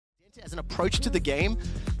As an approach to the game,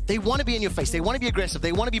 they want to be in your face, they want to be aggressive,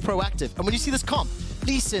 they want to be proactive. And when you see this comp,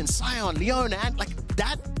 Lee Sin, Sion, Leona, and like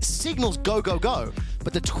that signals go, go, go.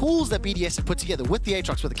 But the tools that BDS have put together with the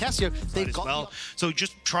Aatrox, with the Casio, they've got well. So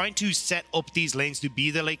just trying to set up these lanes to be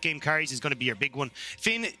the late game carries is going to be your big one.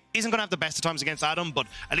 Finn isn't going to have the best of times against Adam, but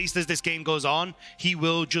at least as this game goes on, he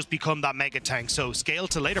will just become that mega tank. So scale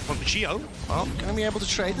to later point with Shio. Well, going to be able to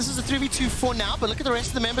trade. This is a 3v2 for now, but look at the rest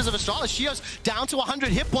of the members of Astralis. Shio's down to 100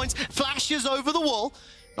 hit points, flashes over the wall.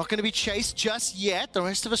 Not going to be chased just yet. The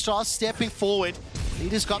rest of Astralis stepping forward.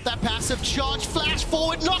 Leader's got that passive charge, flash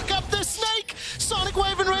forward, knock up the snake. Sonic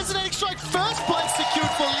Wave and Resonating Strike. First place secured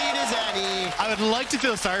for Leaders, Annie. I would like to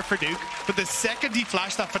feel sorry for Duke, but the second he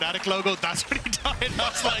flashed that Fnatic logo, that's when he died. I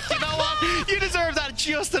was like, you know what? You deserve that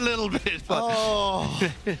just a little bit. But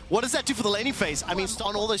oh, what does that do for the laning phase? I mean,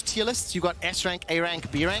 on all those tier lists, you've got S rank, A rank,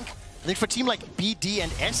 B rank. I think for a team like B, D,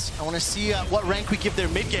 and S, I want to see what rank we give their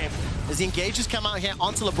mid game. As the engagers come out here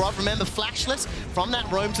onto LeBron, remember flashless from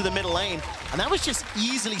that roam to the middle lane. And that was just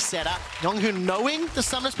easily set up. Younghoon knowing the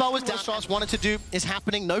summoner spell was down, Astralis wanted to do is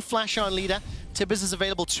happening. No flash on leader. Tibbers is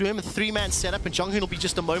available to him, a 3-man setup, and Jonghoon will be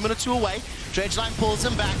just a moment or two away. Dredgeline pulls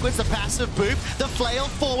him backwards, the passive boop, the flail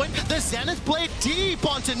forward, the Zenith Blade deep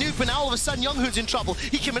onto Nuke, but now all of a sudden Younghoon's in trouble.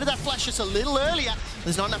 He committed that flash just a little earlier.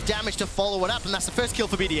 There's not enough damage to follow it up, and that's the first kill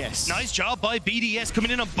for BDS. Nice job by BDS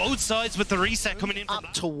coming in on both sides with the reset coming in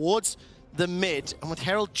up towards the mid, and with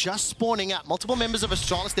Herald just spawning up, multiple members of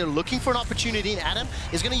Astralis, they're looking for an opportunity, and Adam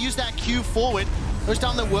is going to use that Q forward, goes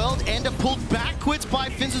down the world, Ender pulled backwards by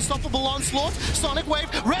Finn's unstoppable onslaught, Sonic Wave,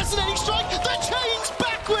 Resonating Strike, the chains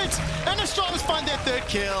backwards, and Astralis find their third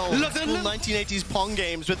kill. Look at the 1980s Pong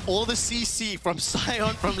games with all the CC from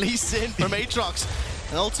Sion, from Lee Sin, from Aatrox.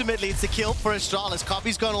 And ultimately, it's the kill for Astralis.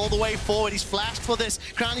 Copy's gone all the way forward. He's flashed for this.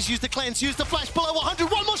 Crown has used the cleanse, used the flash below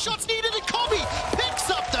 100. One more shot's needed, and Copy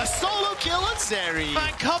picks up the solo kill on Zeri.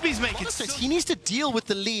 Man, Copy's making He needs to deal with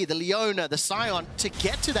the Lee, the Leona, the Sion to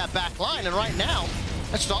get to that back line. And right now,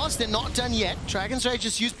 Astralis, they're not done yet. Dragon's Rage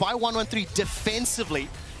is used by 113 defensively.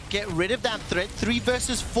 Get rid of that threat. 3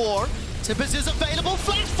 versus 4. Tibbers is available.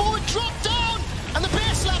 Flash forward, drop down. And the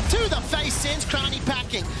bear slap to the face sends Crowny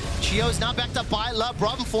packing. Chio is now backed up by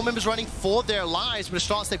LeBron. 4 members running for their lives. But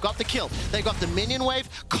Astralis, they've got the kill. They've got the minion wave,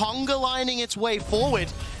 conga lining its way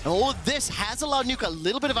forward. And all of this has allowed Nuke a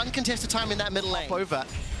little bit of uncontested time in that middle lane. Over.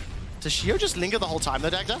 Does Shio just linger the whole time though,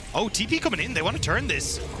 Dagda? Oh, TP coming in. They want to turn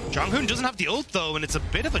this. Jonghoon doesn't have the ult though, and it's a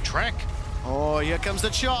bit of a trek. Oh, here comes the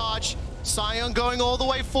charge. Sion going all the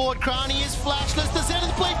way forward. Crowny is flashless. The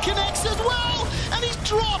Zenith Blade connects as well. And he's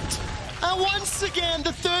dropped. And once again,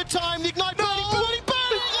 the third time, the Ignite bang, and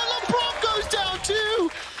LeBron goes down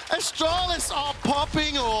too. Astralis are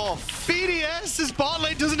popping off. BDS's bot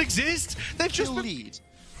lane doesn't exist. They've just lead.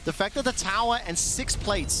 The fact that the tower and 6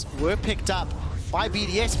 plates were picked up by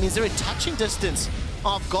BDS means they're in touching distance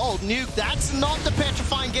of gold. Nuke, that's not the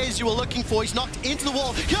petrifying gaze you were looking for. He's knocked into the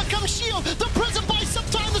wall. Here comes Shio. The prison buys some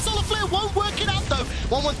time. The solar flare won't work it out though.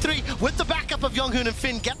 113 with the backup of Younghoon and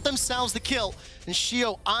Finn get themselves the kill. And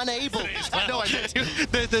Shio unable. I know,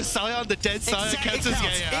 the Sion, the dead Sion counts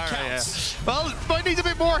as counts. Well, might need a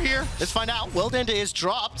bit more here. Let's find out. World Ender is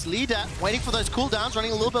dropped. Leader waiting for those cooldowns, running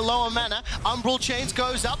a little bit low on mana. Umbral Chains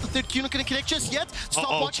goes up. The third Q not going to connect just yet.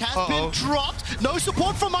 Stopwatch has been dropped. No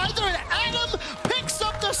support from either, and Adam picks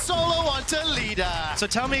up the solo onto Leader. So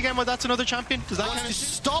tell me again why that's another champion. Does that kind of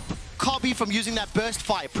stop Cobby from using that burst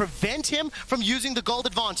fire? Prevent him from using the gold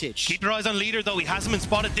advantage. Keep your eyes on Leader though. He hasn't been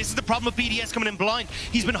spotted. This is the problem with BDS coming in blind.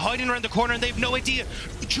 He's been hiding around the corner and they have no idea.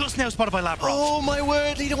 Just now spotted by LeBron. Oh my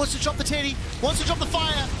word. Leader wants to drop the teddy. Wants to drop the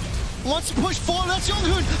fire. Wants to push forward. That's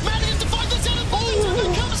Younghoon. Manages to find the Zenith.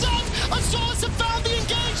 The comes out. Astralis have found the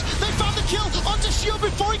engage. They found the kill onto Shio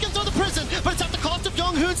before he can throw the prison. But it's at the cost of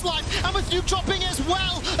Younghoon's life. And with Nuke dropping as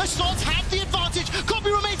well, Astralis have the advantage. Copy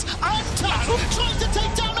remains untouched. Trying to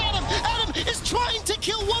take down Adam. Adam is trying to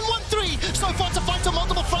kill 113. So far to fight on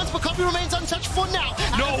multiple fronts, but Copy remains untouched for now.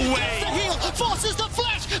 No Adam way. The heal, forces the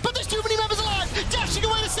flash, but there's too many members alive. Dashing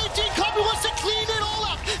away to safety, and Copy wants to clean it all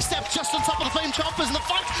up. Step just on top of the Flame Chompers, and the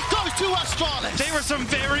fight goes to Astralis. They were some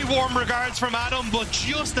very warm regards from Adam, but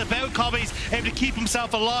just about Cobby's able to keep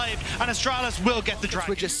himself alive, and Astralis will get the dragon.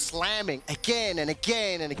 We're just slamming again and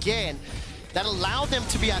again and again. That allowed them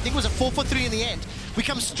to be, I think it was a 4-for-3 in the end. We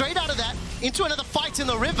come straight out of that into another fight in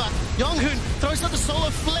the river. Younghoon throws out the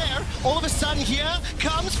solar flare. All of a sudden here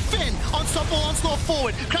comes Finn. Unstoppable onslaught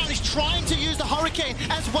forward. Crown is trying to use the hurricane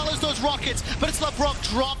as well as those rockets, but it's LeBron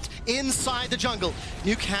dropped inside the jungle.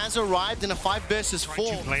 Nuke has arrived in a 5 versus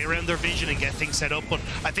 4. To play around their vision and get things set up, but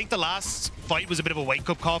I think the last fight was a bit of a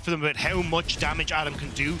wake-up call for them about how much damage Adam can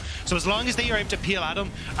do. So as long as they are able to peel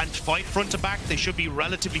Adam and fight front to back, they should be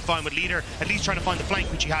relatively fine with Leader, at least trying to find the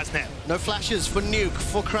flank, which he has now. No flashes for Nuke,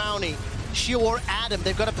 for Crownie, Shio or Adam.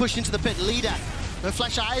 They've got to push into the pit. Leader, no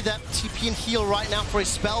flash either. TP and heal right now for his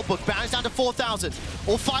spell book. Baron's down to 4,000.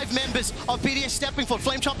 All 5 members of BDS stepping forward.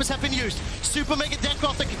 Flame choppers have been used. Super Mega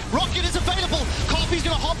Deathcraft. The rocket is available. Copy's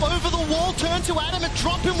going to hop over the wall, turn to Adam and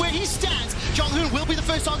drop him where he stands. Jonghoon will be the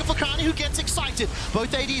first target for Crownie, who gets excited.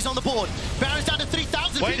 Both ADs on the board. Baron's down to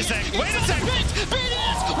 3,000. Wait a sec.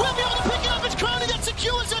 BDS will be able to pick it up. It's Crownie that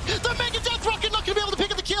secures it. The Mega Death Rocket not going to be able to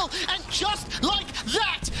pick up the kill. And just like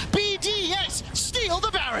that, BDS steal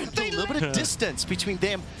the Baron. A little bit of distance between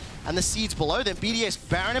them and the seeds below them. BDS,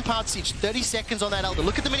 Baron and Powered Siege, 30 seconds on that Elder.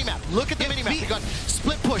 Look at the minimap. Look at the minimap. We got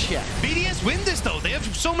split push here. BDS win this though. They have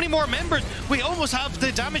so many more members. We almost have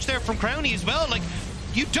the damage there from Crownie as well. Like,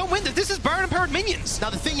 you don't win this. This is Baron powered minions. Now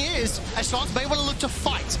the thing is, Astronauts may want to look to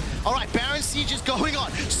fight. All right, Baron Siege is going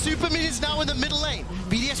on. Super minions now in the middle lane.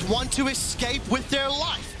 BDS want to escape with their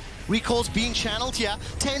life. Recalls being channeled here.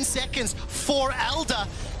 10 seconds for Elder.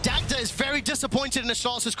 Dagda is very disappointed in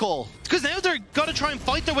Astronauts' call. Because now they're got to try and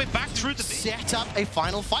fight their way back through the... Set up a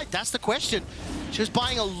final fight. That's the question. She was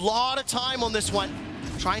buying a lot of time on this one.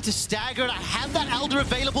 Trying to stagger it. I have that Elder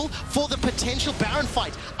available for the potential Baron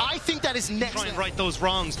fight. I think that is next. Try and right those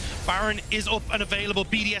wrongs. Baron is up and available.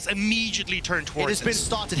 BDS immediately turned towards it. Has been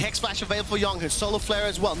started. Hex Flash available for Jonghoon. Solar Flare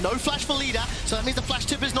as well. No flash for Leader, so that means the flash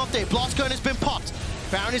tip is not there. Blast Cone has been popped.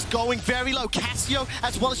 Baron is going very low. Cassio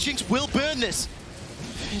as well as Jinx will burn this.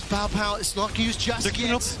 His Bow Power is not used just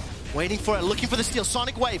yet. Waiting for it, looking for the steal.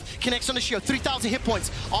 Sonic Wave connects on the Shio, 3,000 hit points.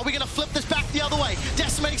 Are we going to flip this back the other way?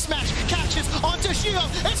 Decimating Smash catches onto Shio.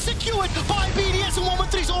 It's secured by BDS, and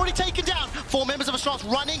 113 is already taken down. 4 members of Astronauts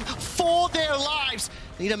running for their lives.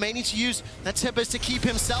 Leader may need to use that Tibbers to keep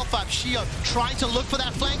himself up. Shio trying to look for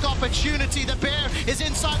that flank opportunity. The bear is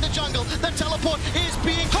inside the jungle. The teleport is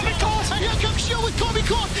being caught. And here comes Shio with Kobe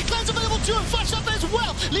caught. Clan's available to him. Flash up as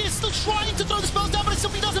well. Leader's still trying to throw the spells down, but it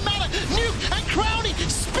simply doesn't matter. Nuke and Crownie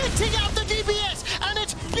spitting out the DBS, and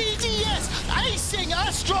it's BDS acing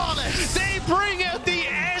Astralis. They bring out the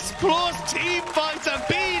S+ team fights, and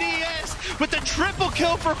BDS with the triple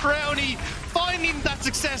kill for Crownie, finding that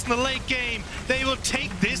success in the late game. They will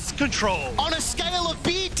take this control. On a scale of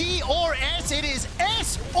BD or S, it is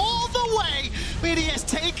S all the way. BDS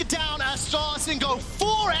take down Astralis and go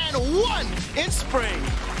 4-1 in spring.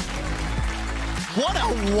 What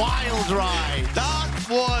a wild ride. That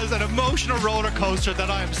was an emotional roller coaster that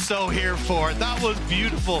I am so here for. That was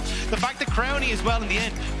beautiful. The fact that Crownie as well in the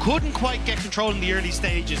end couldn't quite get control in the early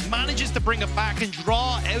stages, manages to bring it back and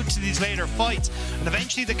draw out to these later fights. And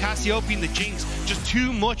eventually the Cassiopeia and the Jinx, just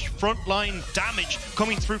too much frontline damage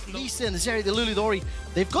coming through from the Lisa and the Zeri, the Luludori.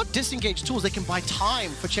 They've got disengaged tools. They can buy time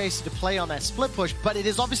for Chasey to play on that split push, but it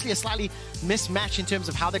is obviously a slightly mismatch in terms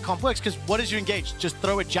of how their comp works, because what is your engage? Just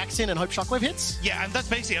throw it Jackson and hope Shockwave hits? Yeah, and that's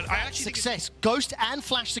basically it. I actually success. Ghost and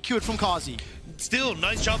Flash secured from Kazi. Still,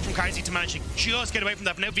 nice job from Kazi to manage to just get away from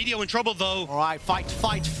that. Now Video in trouble though. All right, fight.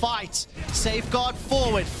 Safeguard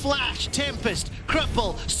forward. Flash, Tempest,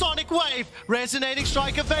 Cripple, Sonic Wave, Resonating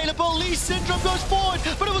Strike available. Lee Syndrome goes forward,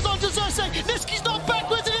 but it was on to Xerxes. Niski's not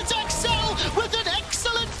backwards, and it's Excel with an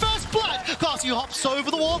excellent first blood. Kazi hops over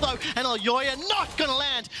the wall though, and Alyoya not gonna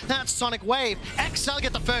land. That's Sonic Wave. Excel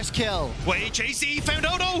get the first kill. Wait, JC found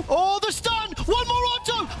Odo. Oh, the stun! One more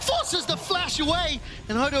Otto! Forces the flash away,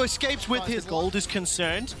 and Odo escapes with his gold is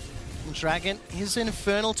concerned. And Dragon is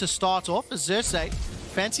infernal to start off as Xerxes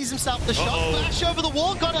fancies himself the shot. Flash over the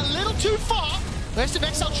wall, got a little too far. The rest of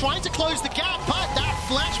Excel trying to close the gap, but that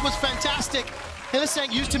flash was fantastic.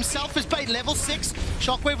 Hillisang used himself as bait, level 6.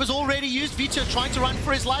 Shockwave was already used. Vito trying to run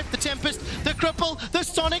for his life. The Tempest, the Cripple, the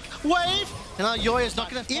Sonic Wave. And Alyoya is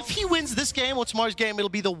not going to... If he wins this game or tomorrow's game, it'll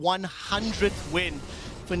be the 100th win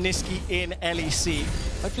for Niski in LEC.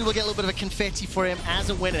 Hopefully we'll get a little bit of a confetti for him as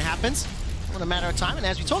and when it happens. Not a matter of time, and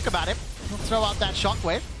as we talk about it, we'll throw out that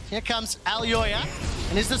Shockwave. Here comes Alyoya.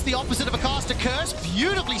 And is this the opposite of a caster curse?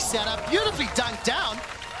 Beautifully set up, beautifully dunked down.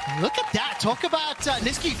 Look at that. Talk about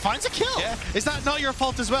Niski finds a kill. Yeah. Is that not your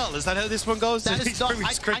fault as well? Is that how this one goes? That is not,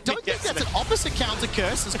 I don't think that's an opposite counter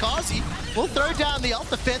curse as Kazi will throw down the ult.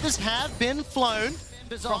 The feathers have been flown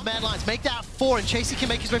from Mad Lions. Make that 4, and Chasey can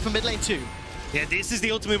make his way from mid lane 2. Yeah, this is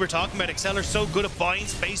the ultimate we're talking about. Excel are so good at buying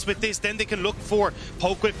space with this. Then they can look for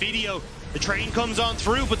poke with Video. The train comes on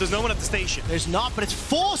through, but there's no one at the station. There's not, but it's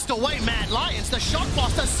forced away Mad Lions. The Shock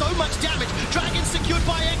Blast does so much damage. Dragon secured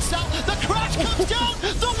by Excel. The crash comes down.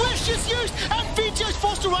 The wish is used, and Vito's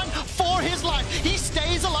forced to run for his life. He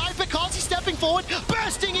stays alive because he's stepping forward,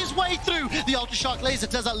 bursting his way through. The Ultra Shock Laser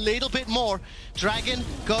does a little bit more. Dragon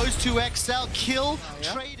goes to XL, kill,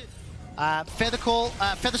 traded.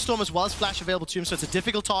 Featherstorm as well as Flash available to him, so it's a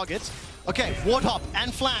difficult target. Okay, Warthog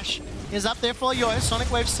and Flash is up there for Yoya.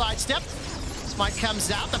 Sonic Wave sidestep. Smite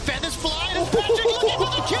comes out, the feathers fly, and Patrick looking for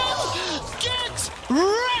the kill! Get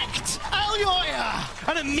wrecked, Yoya!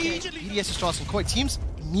 And immediately... EDS, Astralis, and Koi teams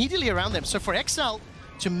immediately around them. So for XL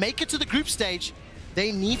to make it to the group stage,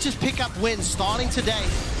 they need to pick up wins starting today.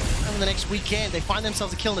 And the next weekend, they find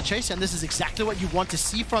themselves a kill in the chase, and this is exactly what you want to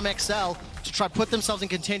see from XL to try put themselves in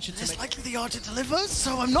contention. It's likely they are to deliver,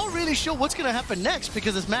 so I'm not really sure what's going to happen next,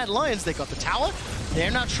 because as Mad Lions, they got the tower.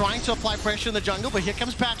 They're now trying to apply pressure in the jungle, but here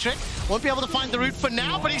comes Patrick. Won't be able to find the route for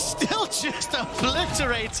now, but he still just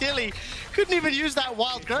obliterates Hilly. Couldn't even use that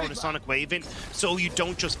wild growth. Throw a Sonic Wave in, so you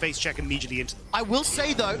don't just face check immediately into them. I will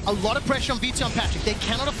say, though, a lot of pressure on VT on Patrick. They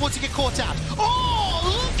cannot afford to get caught out. Oh,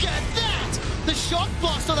 look at that! The shock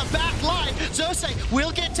blast on the back line. Xerxes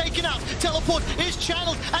will get taken out. Teleport is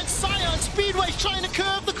channeled, and Scion Speedway's trying to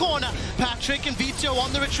curve the corner. Patrick and Vito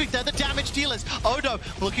on the retreat. They're the damage dealers. Odo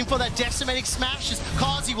looking for that decimating smashes.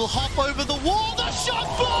 Kazi will hop over the wall. The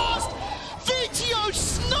shock blast! Vito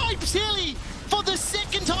snipes Hilly for the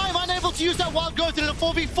second time, unable to use that wild growth in a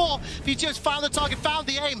 4v4. Vito's found the target, found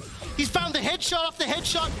the aim. He's found the headshot after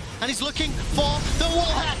headshot, and he's looking for the wall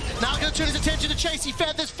hack. Now going to turn his attention to Chasey.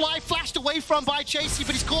 Feathers fly, flashed away from by Chasey,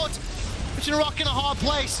 but he's caught between a rock and a hard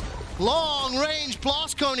place. Long range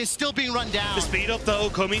blast cone is still being run down. The speed up though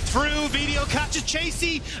coming through. Video catches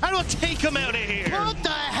Chasey and will take him out of here. Put the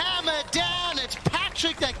hammer down. It's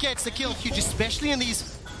Patrick that gets the kill. Huge, especially in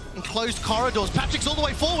these enclosed corridors. Patrick's all the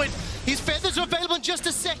way forward. His feathers are available in just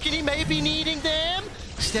a second. He may be needing them.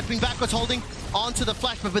 Stepping backwards, holding onto the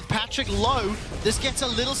flash, but with Patrick low, this gets a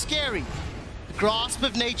little scary. The grasp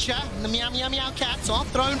of nature, and the meow meow meow cats are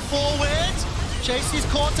thrown forward. Chasey's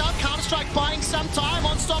caught up, Counter-Strike buying some time,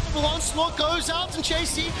 Unstoppable Onslaught goes out, and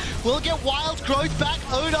Chasey will get wild growth back.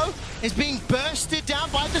 Odo is being bursted down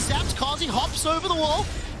by the zaps. Kazi hops over the wall.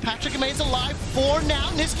 Patrick remains alive for now.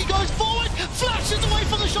 Niski goes forward, flashes away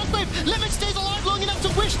from the shockwave. Limit stays alive long enough to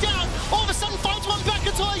wish down. All of a sudden finds one back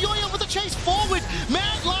until Yoya with a chase forward.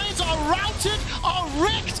 Mad Lions are routed, are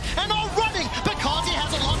wrecked, and are running because he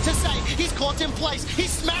has a lot to say. He's caught in place, he's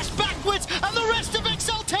smashed backwards, and the rest of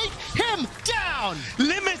XL take him down.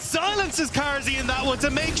 Limit silences Carzy in that one to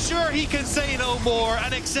make sure he can say no more,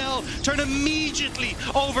 and XL turn immediately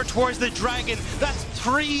over towards the Dragon. That's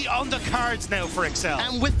 3 on the cards now for XL.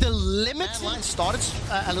 And with the Limit Lions started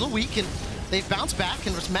a little weak, and they've bounced back,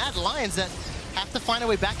 and it's Mad Lions that have to find a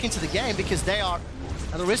way back into the game because they are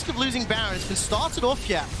at the risk of losing Baron. It's been started off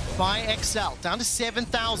here by XL, down to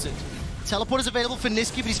 7,000. Teleport is available for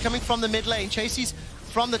Niski, but he's coming from the mid lane. Chasey's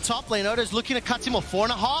from the top lane. Odo's looking to cut him off,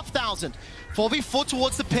 4,500. 4v4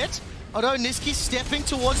 towards the pit. Odo, Niski stepping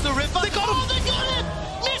towards the river. They got him! Oh, they got him!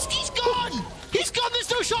 Niski's gone! He's gone,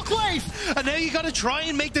 there's no shockwave! And now you gotta try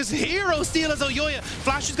and make this hero steal as Yoya.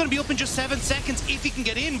 Flash is gonna be up in just 7 seconds if he can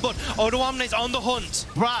get in, but Odo Omne's on the hunt.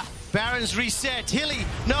 Bruh, Baron's reset. Hilly,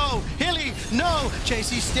 no! Hilly, no!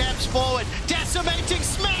 Chasey steps forward. Decimating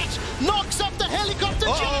smash! Knocks up the helicopter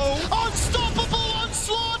jet! Unstoppable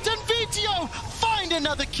Onslaught, and Vito find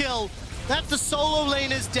another kill! That's the solo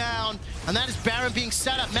lane is down, and that is Baron being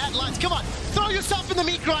set up. Mad Lions, come on, throw yourself in the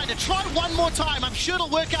meat grinder. Try one more time. I'm sure it'll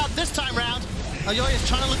work out this time round. Yoya's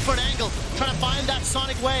trying to look for an angle, trying to find that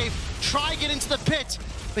Sonic Wave. Try get into the pit,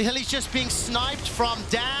 but Hilly's just being sniped from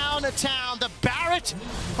downtown. The Barret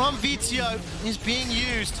from Vito is being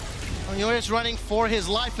used. Yoya's running for his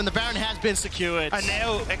life, and the Baron has been secured. And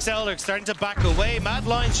now XL are starting to back away. Mad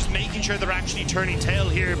Lions just making sure they're actually turning tail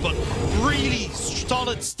here, but really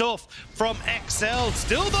solid stuff from XL.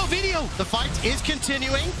 Still though, Video. The fight is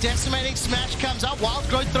continuing. Decimating smash comes up. Wild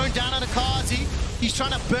growth thrown down on Akazi. He's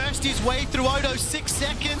trying to burst his way through Odo. 6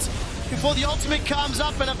 seconds before the ultimate comes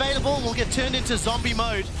up and available and will get turned into zombie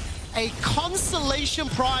mode. A consolation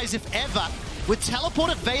prize, if ever, with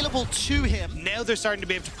teleport available to him. Now they're starting to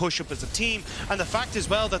be able to push up as a team, and the fact as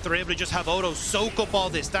well that they're able to just have Odo soak up all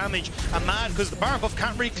this damage, and Mad, because the Baron buff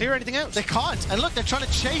can't really clear anything else. They can't, and look, they're trying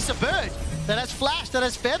to chase a bird that has flash, that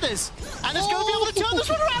has feathers, and it's going to be able to turn this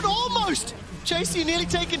one around almost. Chasey nearly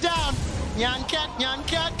taken down. Nyan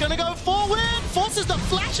Cat, gonna go forward, forces the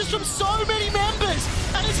flashes from so many members,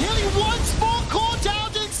 and is Hilly once more caught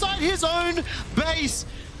out inside his own base.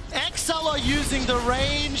 XL are using the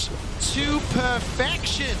range to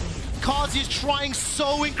perfection. Kazi is trying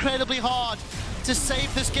so incredibly hard to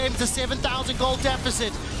save this game. It's a 7,000 gold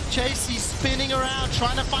deficit. Chasey spinning around,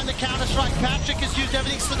 trying to find the counter-strike. Patrick has used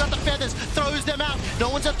everything, still got the feathers, throws them out. No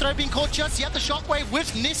one's at throw being caught just yet. The shockwave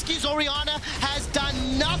with Niski's Oriana has done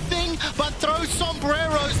nothing but throw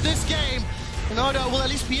sombreros this game. Nodo will at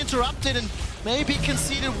least be interrupted and maybe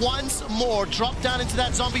conceded once more. Drop down into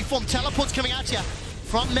that zombie form. Teleport's coming out here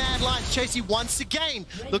from Mad Lions. Chasey once again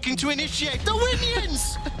looking to initiate. The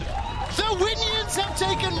Winions! The Winions have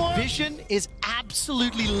taken more. Vision is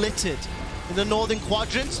absolutely littered in the northern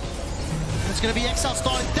quadrant. It's going to be XL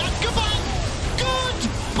starting that.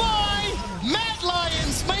 Goodbye! Mad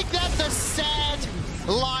Lions make that the Sad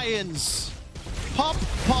Lions. Pop,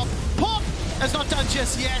 pop, pop! That's not done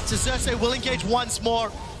just yet. Xerxes will engage once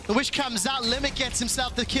more. The wish comes out. Limit gets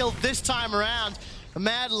himself the kill this time around. The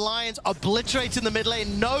Mad Lions obliterate in the mid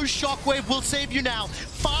lane. No shockwave will save you now.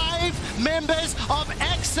 5 members of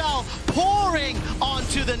XL pouring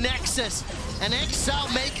onto the Nexus. And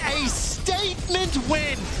XL make a statement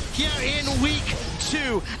win here in week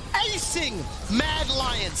 2. Acing Mad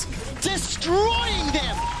Lions, destroying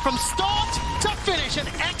them from start to finish. And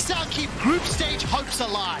XL keep group stage hopes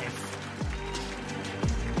alive.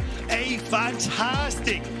 A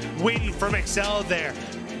fantastic win from XL there.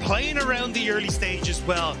 Playing around the early stage as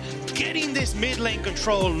well, getting this mid lane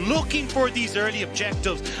control, looking for these early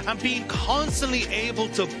objectives, and being constantly able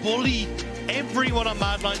to bully everyone on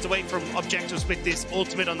Mad Lions away from objectives with this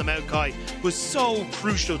ultimate on the Maokai was so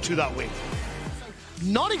crucial to that win.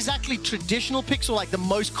 Not exactly traditional picks or like the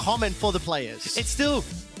most common for the players. It's still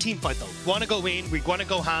team fight though. We want to go in, we want to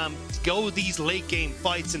go ham, go these late game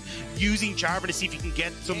fights and using Jarvan to see if you can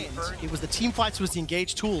get some... It was the team fights, was the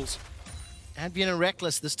engaged tools. Advian and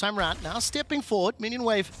Reckless this time around, now stepping forward, minion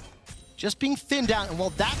wave just being thinned out, and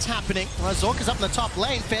while that's happening, Razork is up in the top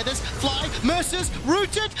lane, feathers, fly, Mercer's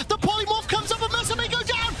rooted, the polymorph comes up and Mercer may go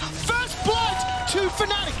down, first blood to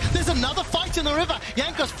Fnatic. There's another fight in the river,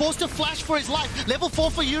 Jankos forced to flash for his life, level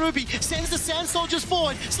 4 for Yurubi, sends the Sand Soldiers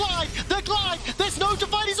forward, slide, the glide, there's no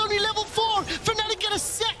divide, he's only level 4, Fnatic get a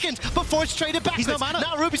second before it's traded back. He's no mana.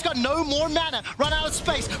 Now Ruby's got no more mana, run out of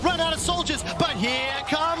space, run out of soldiers, but here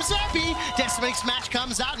comes Epi, Decimating Smash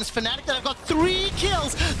comes out, and it's Fnatic that have got 3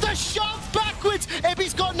 kills, the shove backwards,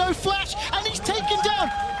 Epi's got no flash, and he's taken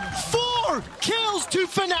down 4 kills to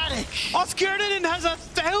Fnatic. Oscarden has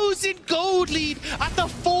 1,000 gold lead at the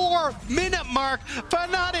 4-minute mark.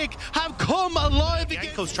 Fnatic have come alive again.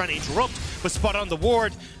 Jankos trying to interrupt, but spot on the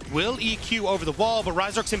ward. Will EQ over the wall, but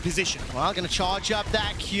Razork's in position. Well, gonna charge up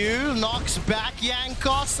that Q, knocks back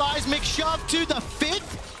Jankos, seismic shove to the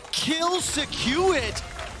 5th kill secured.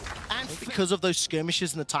 And because of those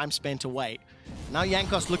skirmishes and the time spent away, now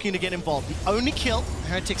Jankos looking to get involved. The only kill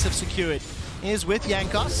Heretics have secured is with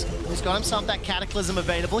Jankos. He's got himself that Cataclysm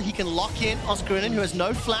available. He can lock in Oscarinen, who has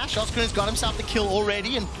no flash. Oscarinen's got himself the kill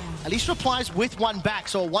already, and at least replies with 1 back.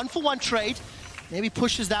 So a 1-for-1 trade maybe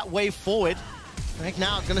pushes that wave forward. Right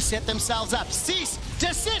now, going to set themselves up. Cease,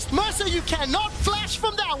 desist, Mercer, you cannot flash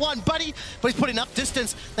from that one, buddy. But he's put enough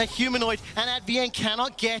distance that Humanoid and Advian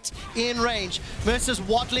cannot get in range. Mercer's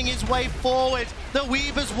waddling his way forward. The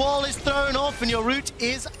Weaver's wall is thrown off and your route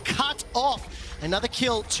is cut off. Another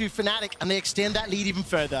kill to Fnatic, and they extend that lead even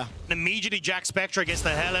further. And immediately Jack Spectra gets the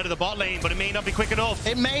hell out of the bot lane, but it may not be quick enough.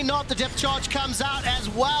 It may not. The depth charge comes out as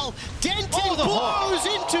well. Denton blows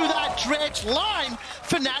into that dredge line.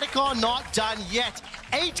 Fnatic are not done yet.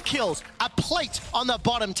 8 kills, a plate on the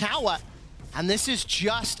bottom tower. And this is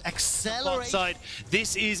just accelerating. Side.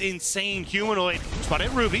 This is insane. Humanoid. Spot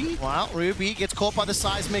it, Ruby. Well, Ruby gets caught by the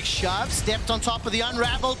seismic shove, stepped on top of the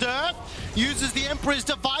unraveled earth, uses the Emperor's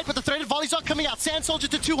Divide, but the threaded volleys are coming out. Sand Soldier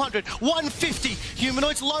to 200, 150.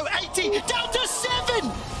 Humanoid's low, 80, down to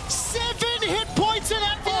 7! 7 hit points, and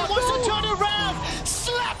Advian wants to turn around.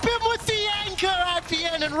 Slap him with the anchor,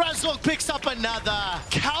 Advian, and Razork picks up another.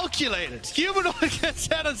 Calculated. Humanoid gets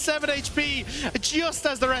down on 7 HP just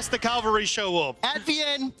as the rest of the cavalry show up.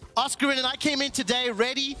 Advian, Oscarinen, and I came in today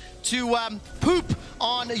ready to poop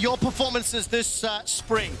on your performances this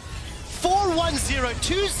spring. 4-1-0,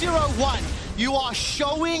 2-0-1. You are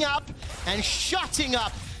showing up and shutting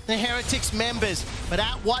up the Heretics members. But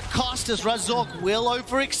at what cost, as Razork will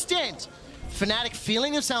overextend? Fnatic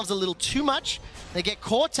feeling themselves a little too much. They get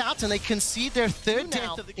caught out and they concede their 3rd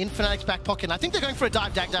death in Fnatic's back pocket. And I think they're going for a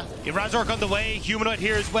dive, Dagda. Razork on the way, Humanoid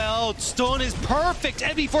here as well. Stun is perfect.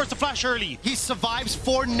 Evie forced to flash early. He survives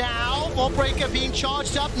for now. Wallbreaker being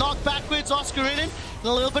charged up, knocked backwards, Oscarinen, and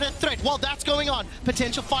a little bit of threat. While that's going on,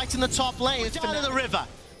 potential fight in the top lane. It's down in the river.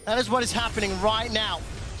 That is what is happening right now.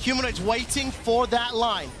 Humanoid's waiting for that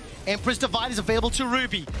line. Emperor's Divide is available to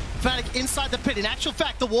Ruby. Fnatic inside the pit. In actual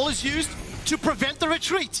fact, the wall is used. to prevent the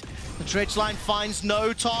retreat. The dredge line finds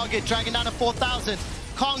no target. Dragon down to 4,000.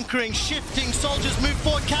 Conquering, shifting, soldiers move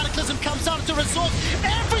forward. Cataclysm comes out to resort.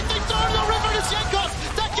 Everything thrown in the river, and it's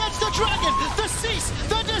Jankos that gets the dragon. The cease,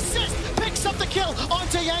 the desist, picks up the kill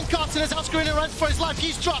onto Jankos, and as Oscarina runs for his life,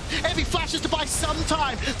 he's dropped. Ebby flashes to buy some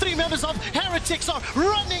time. 3 members of Heretics are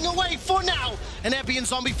running away for now. And Ebby in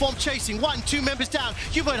zombie form chasing. 1, 2 members down.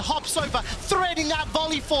 Humanoid hops over, threading that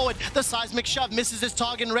volley forward. The seismic shove misses his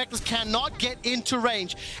target, and Reckless cannot get into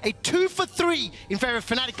range. A 2 for 3 in favor of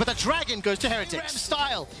Fnatic, but the dragon goes to Heretics.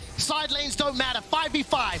 Style. Side lanes don't matter.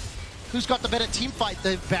 5v5. Who's got the better team fight?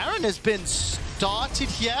 The Baron has been started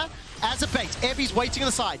here as a bait. Ebby's waiting on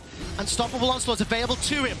the side. Unstoppable Onslaught's available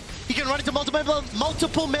to him. He can run into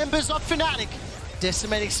multiple members of Fnatic.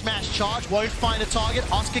 Decimating smash charge, won't find a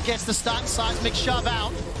target. Oscar gets the stun, seismic shove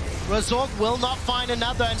out. Razork will not find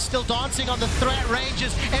another, and still dancing on the threat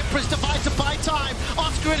ranges. Empress divides to buy time.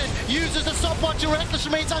 Oscar in it, uses the stopwatch, and Reckless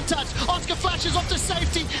remains untouched. Oscar flashes off to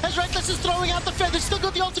safety as Reckless is throwing out the feathers. Still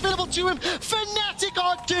got the ult available to him. Fnatic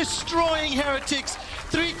are destroying Heretics.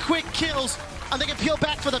 3 quick kills, and they can peel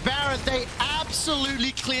back for the Baron. They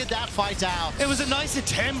absolutely cleared that fight out. It was a nice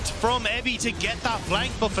attempt from Ebby to get that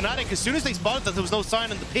flank, but Fnatic, as soon as they spotted that there was no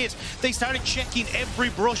sign in the pit, they started checking every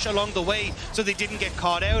brush along the way so they didn't get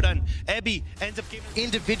caught out, and Ebby ends up giving...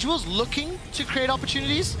 Individuals looking to create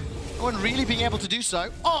opportunities, no one really being able to do so.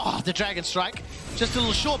 Oh, the Dragon Strike, just a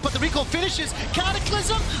little short, but the recall finishes.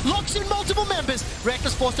 Cataclysm locks in multiple members.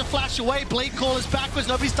 Reckless forced to flash away. Blade Call is backwards.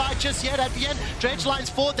 Nobody's died just yet. At the end, Dredge lines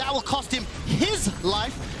forward. That will cost him his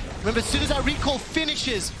life. Remember, as soon as that recall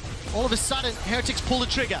finishes, all of a sudden, Heretics pull the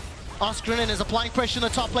trigger. Oscarinen is applying pressure in the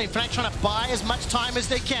top lane. Fnatic trying to buy as much time as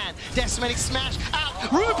they can. Decimating smash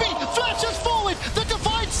out. Ruby flashes forward. The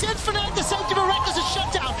divide sends Fnatic. The safety of Reckless is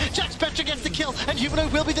shut down. Jack Spectre gets the kill, and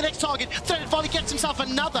Humanoid will be the next target. Threaded Volley gets himself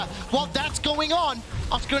another. While that's going on,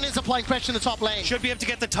 Oscarinen is applying pressure in the top lane. Should be able to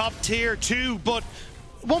get the top tier too, but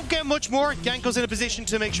won't get much more. Yanko's in a position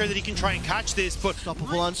to make sure that he can try and catch this, but...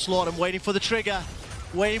 Stoppable Onslaught. I'm waiting for the trigger.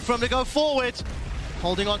 Waiting for him to go forward.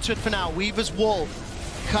 Holding on to it for now. Weaver's Wall.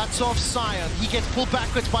 Cuts off Scion. He gets pulled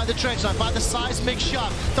backwards by the dredge line, by the seismic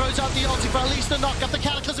shove. Throws out the ulti for at least the knock-up. The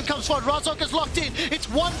Cataclysm comes forward. Razork is locked in. It's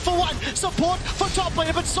 1-for-1. Support for top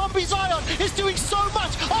laner, but Zombie Zion is doing so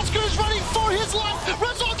much. Oscar is running for his life.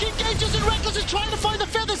 Razork engages, and Reckless is trying to find the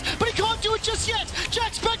feathers, but he can't do it just yet.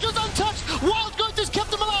 Jack Spectre's untouched. Wild Growth has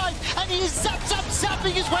kept him alive, and he is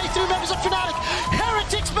zapping his way through members of Fnatic.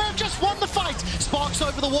 Heretics may have just won the fight. Sparks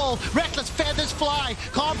over the wall. Reckless feathers fly.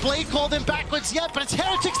 Can't Blade Call them backwards yet, but it's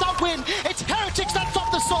Heretics that win. It's Heretics that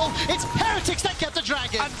stop the soul. It's Heretics that get the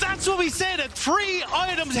dragon. And that's what we said. At 3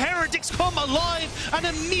 items, Heretics come alive, and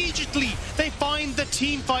immediately they find the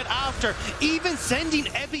team fight after, even sending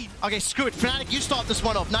Ebby. Okay, screw it. Fnatic, you start this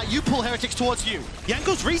one off. Now you pull Heretics towards you.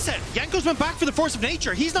 Yanko's reset. Yanko's went back for the Force of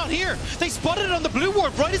Nature. He's not here. They spotted it on the blue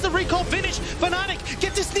ward right as the recall finished. Fnatic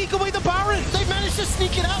get to sneak away the Baron. They managed to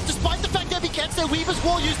sneak it out despite the fact that Ebby gets their Weaver's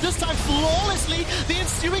Wall used this time flawlessly. The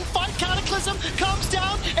ensuing fight, Cataclysm comes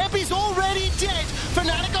down. Ebby's already dead.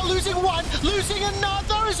 Fnatic are losing one, losing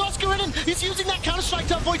another as Oscarinen is using that counter-strike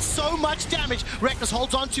to avoid so much damage. Reckless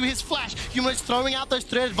holds on to his flash. Humanoid's throwing out those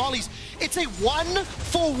threaded volleys. It's a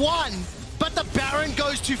 1-for-1. But the Baron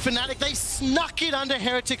goes to Fnatic. They snuck it under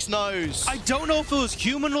Heretic's nose. I don't know if it was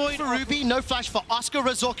Humanoid for Ruby, no flash for Oscar,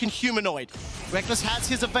 Razork, and Humanoid. Reckless has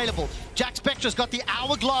his available. Jack Spectre's got the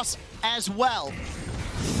Hourglass as well.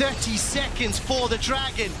 30 seconds for the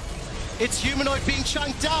Dragon. It's Humanoid being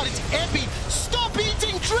chunked out. It's Ebby. Stop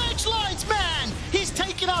eating dredge lines, man! He's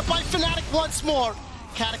taken out by Fnatic once more.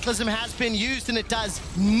 Cataclysm has been used, and it does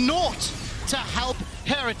naught to help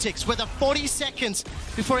Heretics with 40 seconds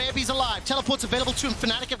before Ebby's alive. Teleport's available to him.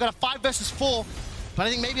 Fnatic have got a 5 versus 4, but I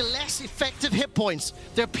think maybe less effective hit points.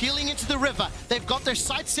 They're peeling into the river. They've got their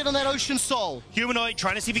sights set on that Ocean Soul. Humanoid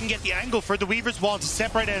trying to see if he can get the angle for the Weaver's Wall to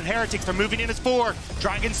separate out Heretics. They're moving in as 4.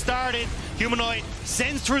 Dragon started. Humanoid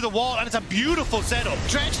sends through the wall, and it's a beautiful setup.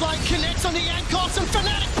 Dredge line connects on the Jankos, and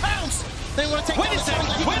Fnatic pounce. They want to take Wait a second.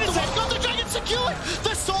 Got the Dragon secured.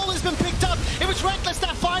 The soul has been picked up. It was Reckless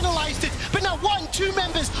that finalized it. But now 1-2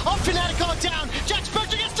 members of Fnatic are down. Jack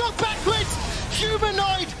Spectre gets knocked backwards.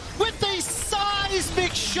 Humanoid with the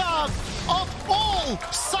seismic shove of all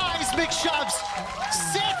seismic shoves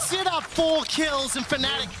sets it up. 4 kills, and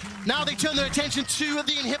Fnatic now they turn their attention to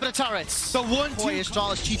the inhibitor turrets. The 1-2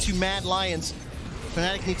 Astralis G2 Mad Lions.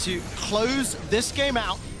 Fnatic need to close this game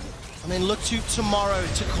out, and then look to tomorrow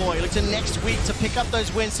to Koi. Look to next week to pick up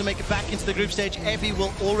those wins to make it back into the group stage. Ebby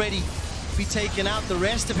will already be taken out. The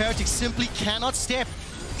rest of Heretics simply cannot step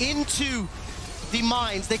into the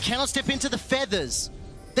mines. They cannot step into the feathers.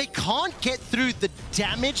 they can't get through the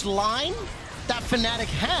damage line that Fnatic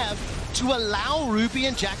have to allow Ruby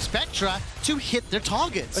and Jack Spectra to hit their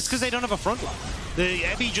targets. It's because they don't have a front line. The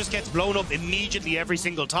Epi just gets blown up immediately every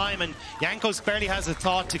single time, and Jankos barely has a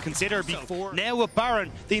thought to consider before. Now with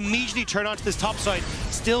Baron, they immediately turn onto this top side.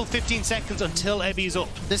 Still 15 seconds until Ebi's up.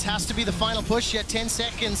 This has to be the final push yet. 10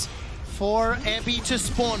 seconds for Ebi to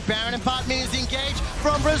spawn. Baron and bot minions engage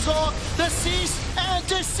from Razork. The cease and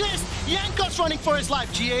desist. Jankos running for his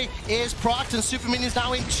life. GA is procced and Super Minions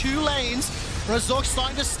now in 2 lanes. Razork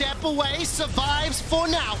starting to step away. Survives for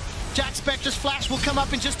now. Jack Spectra's flash will come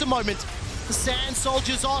up in just a moment. The Sand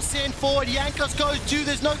Soldiers are sent forward. Jankos goes due.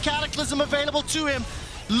 There's no Cataclysm available to him.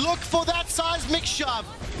 Look for that seismic shove.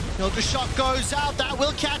 Hildra shot goes out. That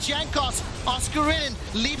will catch Jankos. Oscarinin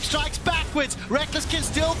leap strikes backwards. Reckless can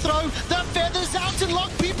still throw the feathers out and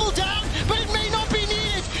lock people down, but it may not be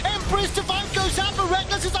needed. Emperor's Divine goes out, but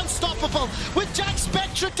Reckless is unstoppable. With Jack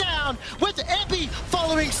Spectra down, with Ebi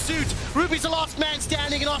following suit. Ruby's the last man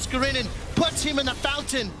standing, and Oscarinin puts him in the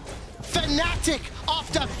fountain. Fnatic,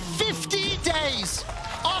 after 50 days,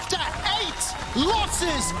 after 8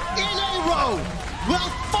 losses in a row, will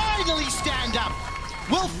finally stand up,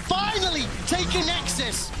 will finally take a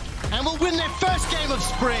Nexus, and will win their first game of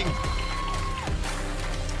spring.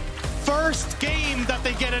 First game that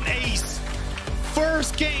they get an ace.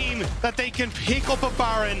 First game that they can pick up a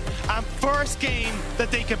Baron, and first game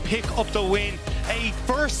that they can pick up the win. A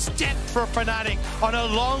first step for Fnatic on a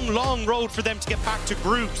long, long road for them to get back to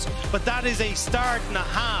groups. But that is a start and a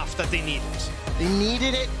half that they needed. They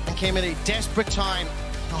needed it and came at a desperate time.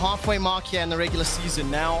 The halfway mark here in the regular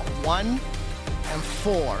season. Now 1-4. And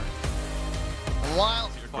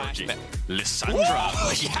while Lissandra.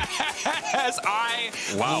 Yes, I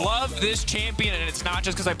love this champion, and it's not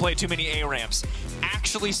just because I play too many A-ramps.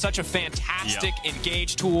 Actually, such a fantastic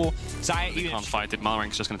engage tool. Xayah They can't fight it.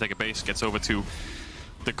 Malrank's just going to take a base, gets over to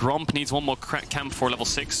the Gromp, needs one more camp for level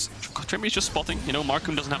 6. Trimby's just spotting. You know,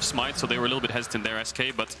 Markoon doesn't have smite, so they were a little bit hesitant there,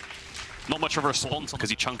 SK, but not much of a response because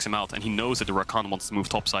he chunks him out, and he knows that the Rakan wants to move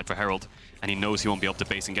topside for Herald, and he knows he won't be up to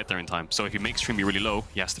base and get there in time. So if he makes Trimby really low,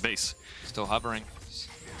 he has to base. Still hovering.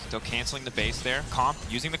 Still canceling the base there. Comp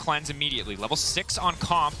using the cleanse immediately. Level 6 on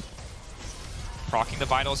Comp. Procking the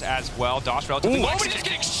vitals as well. Dosh relatively low, but he's just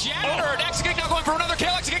getting shattered. Exegig now going for another kill.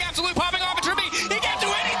 Exegig absolutely popping off, and Trimby, he can't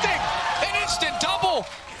do anything! An instant double!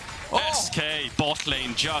 SK bot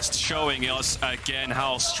lane just showing us again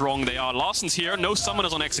how strong they are. Larsen's here, no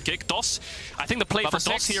summoners on Exegig. DOS, I think the play for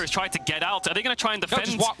DOS here is try to get out. Are they going to try and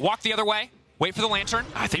defend? No, just walk the other way. Wait for the lantern.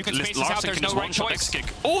 I think you can space this out. There's no right choice.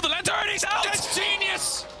 Oh, the lantern, he's out! That's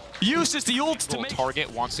genius! Uses the ult to make...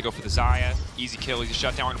 Target wants to go for the Xayah. Easy kill, easy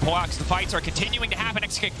shutdown. We're gonna pull out because the fights are continuing to happen.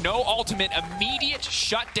 Exegig, no ultimate. Immediate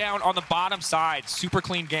shutdown on the bottom side. Super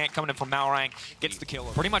clean gank coming in from Malrank. Gets the kill.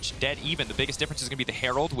 Pretty much dead even. The biggest difference is going to be the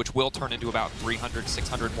Herald, which will turn into about 300,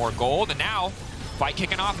 600 more gold. And now, fight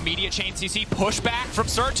kicking off. Immediate chain CC. Pushback from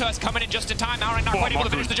Surtus coming in just in time. Malrank not quite able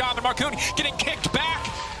to finish the job. And Markoon getting kicked back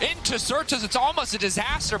into Surtus. It's almost a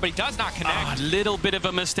disaster, but he does not connect. A little bit of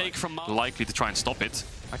a mistake from likely to try and stop it.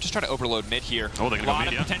 I just try to overload mid here. Oh, they're going to go mid,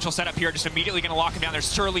 A lot of potential setup here, just immediately going to lock him down.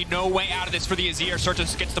 There's surely no way out of this for the Azir.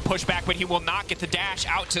 Surtus gets the pushback, but he will not get the dash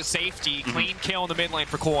out to safety. Clean kill in the mid lane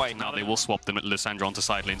for Koi. Now they will swap them at Lissandra onto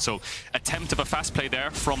side lane. So attempt of a fast play there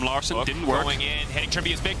from Larsen didn't work. Going in, hitting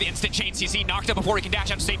Trimby is big. The instant chain CC knocked up before he can dash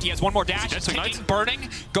out to safety. He has one more dash. Ticking, burning,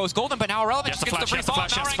 goes golden, but now irrelevant. Just gets the free fall.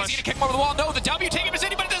 Malrank is going to kick him over the wall. No, the W take him as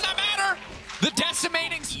but it does not matter. The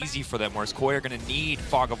decimating easy for them, whereas Koi are going to need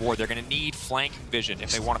Fog of War. They're going to need flanking vision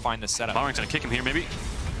if they want to find this setup. Malrank's going to kick him here, maybe.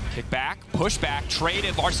 Kick back, push back,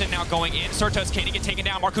 traded. Larsen now going in. Surtus can't get taken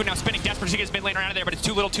down. Markoon now spinning, desperate to get his mid lane out of there, but it's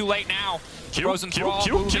too little too late now. Frozen Thrall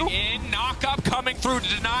moving in. Knock up coming through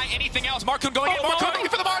to deny anything else. Markoon going in. Markoon looking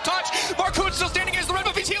for the Mar touch. Markoon still standing as the red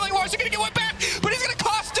buff. He's healing. Larsen going to get one back, but he's going to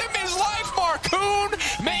cost him his life.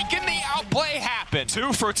 Markoon making the outplay happen.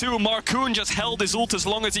 2 for 2. Markoon just held his ult as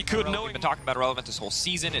long as he could. We've been talking about Irrelevant this whole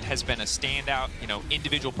season. It has been a standout,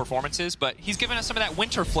 individual performances, but he's given us some of that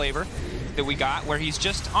winter flavor that we got, where he's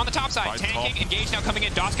just on the top side, tanking. Engage now coming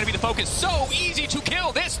in. Dot's going to be the focus. So easy to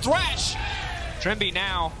kill this Thresh. Trimby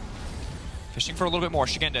now fishing for a little bit more.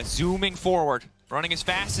 Shigenda zooming forward, running as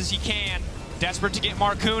fast as he can. Desperate to get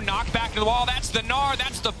Markoon knocked back to the wall. That's the Gnar,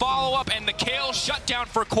 that's the follow-up, and the kill shutdown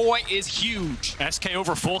for Koi is huge. SK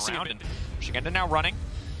over forcing him. Shigenda now running.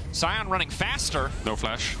 Sion running faster. No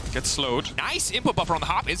flash. Gets slowed. Nice input buffer on the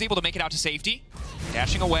hop. Is able to make it out to safety.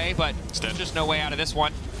 Dashing away, but there's just no way out of this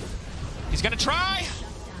one. He's going to try.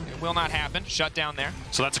 will not happen. Shut down there.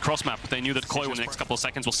 So that's a cross map. They knew that Koi in the next couple of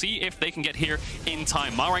seconds. We'll see if they can get here in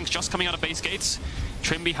time. Malrang's just coming out of base gates.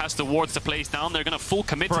 Trimby has the wards to place down. They're going to full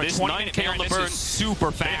commit to this. 9k on the burn.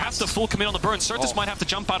 Super fast. They have to full commit on the burn. Certus might have to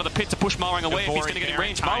jump out of the pit to push Malrang away if he's going to get in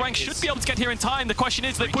range. Malrang should be able to get here in time. The question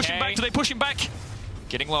is, do they push him back? Do they push him back?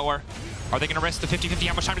 Getting lower. Are they going to risk the 50-50?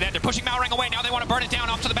 How much time do they have? They're pushing Malrang away. Now they want to burn it down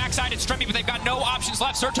off to the backside. It's Trimby, but they've got no options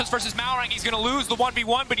left. Certus versus Malrang. He's going to lose the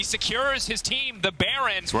 1v1, but he secures his team, the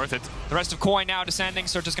Baron. It's worth it. The rest of Koi now descending.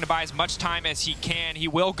 Certus going to buy as much time as he can. He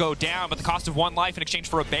will go down, but the cost of 1 life in exchange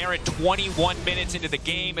for a Baron 21 minutes into the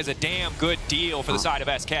game is a damn good deal for the side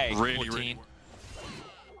of SK. Really.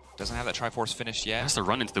 Doesn't have that Triforce finished yet. He has to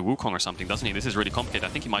run into the Wukong or something, doesn't he? This is really complicated.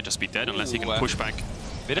 I think he might just be dead unless he can push back.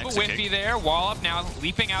 Bit of a whiffy there. Wallop now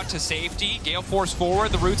leaping out to safety. Gale Force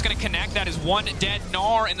forward. The root's going to connect. That is one dead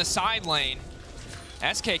Gnar in the side lane.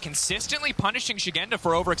 SK consistently punishing Shigenda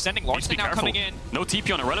for overextending. Larson now coming in. No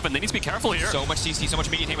TP on Irrelevant. They need to be careful here. So much CC, so much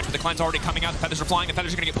immediate damage, but the cleanse already coming out. The feathers are flying. The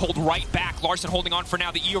feathers are going to get pulled right back. Larson holding on for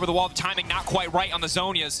now. The E over the wall. The timing not quite right on the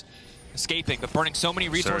Zonias. Escaping, but burning so many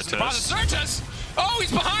resources. Certus! Oh,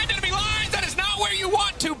 he's behind enemy lines! That is not where you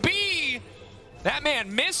want to be! That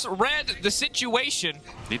man misread the situation.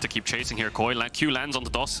 Need to keep chasing here. Koi. Q lands on the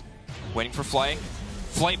DOS. Waiting for Flay.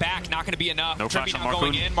 Flay back, not going to be enough. No flash on now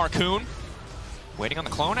going in. Marcoon. Waiting on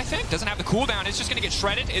the clone, I think. Doesn't have the cooldown. It's just going to get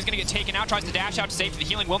shredded. Is going to get taken out. Tries to dash out to safety. The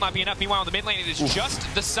healing will not be enough. Meanwhile, in the mid lane, it is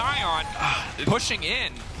just the Scion pushing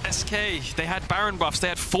in. SK, they had Baron buffs. They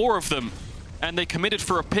had 4 of them. And they committed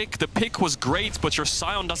for a pick. The pick was great, but your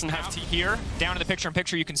Scion doesn't have here. Down in the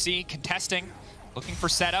picture-in-picture, you can see contesting, looking for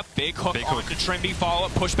setup. Big hook onto Trimby.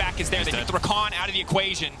 Follow-up. Pushback is there. They take the Rakan out of the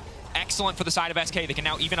equation. Excellent for the side of SK. They can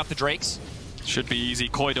now even up the Drakes. Should be easy.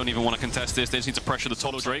 Koi don't even want to contest this. They just need to pressure the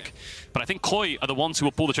Toto Drake. But I think Koi are the ones who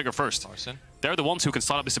will pull the trigger first. Larson. They're the ones who can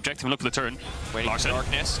start up this objective and look for the turn. Waiting for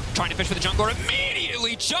darkness. Trying to fish for the jungler.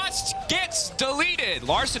 Immediately just gets deleted.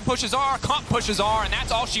 Larson pushes R. Comp pushes R. And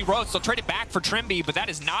that's all she wrote. So trade it back for Trimby. But that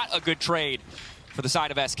is not a good trade for the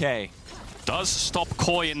side of SK. Does stop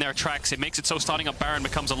Koi in their tracks. It makes it so starting up Baron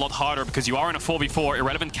becomes a lot harder because you are in a 4v4.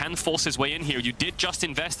 Irrelevant can force his way in here. You did just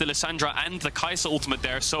invest the Lissandra and the Kai'Sa ultimate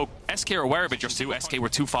there, so SK are aware of it. Just two. SK were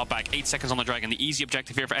too far back. 8 seconds on the Dragon. The easy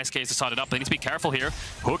objective here for SK is to start it up. They need to be careful here.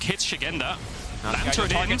 Hook hits Shigenda.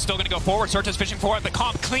 Target's still going to go forward. Certus fishing for it. The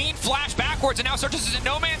comp clean flash backwards, and now Certus is in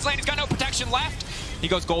no man's lane. He's got no protection left. He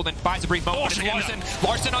goes golden, buys a brief moment.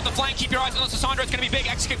 Larson on the flank. Keep your eyes on Lissandra. It's going to be big.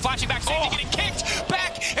 X-Kick flashing back. Safety getting kicked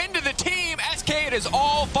back into the team. SK, it is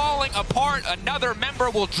all falling apart. Another member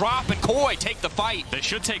will drop, and Koi take the fight. They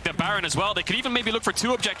should take the Baron as well. They could even maybe look for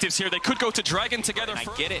 2 objectives here. They could go to Dragon together. I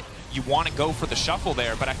get it. You want to go for the shuffle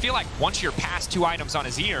there, but I feel like once you're past 2 items on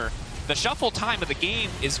his ear, the shuffle time of the game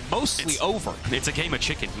is mostly over. It's a game of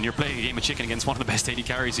chicken, and you're playing a game of chicken against one of the best AD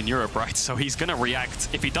carries in Europe, right? So he's going to react.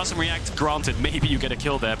 If he doesn't react, granted, maybe you get a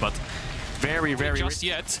kill there, but very, very just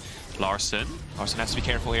yet. Larson has to be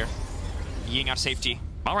careful here. Ying out safety.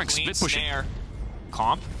 Malrang split pushing.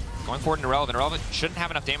 Comp going forward and Irrelevant. Irrelevant shouldn't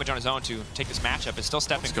have enough damage on his own to take this matchup. It's still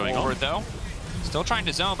stepping forward, though. Still trying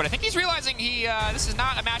to zone, but I think he's realizing this is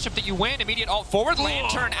not a matchup that you win. Immediate alt forward,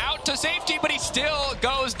 Lantern out to safety, but he still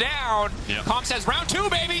goes down. Yep. Comp says, round 2,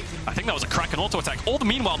 baby. I think that was a Kraken auto attack. All the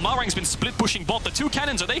meanwhile, Malrang's been split pushing bot. The 2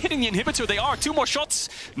 cannons, are they hitting the inhibitor? They are. 2 more shots.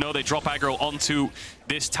 No, they drop aggro onto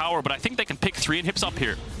this tower, but I think they can pick 3 inhibs up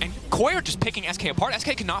here. And Koi are just picking SK apart.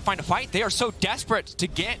 SK cannot find a fight. They are so desperate to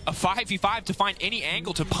get a 5v5 to find any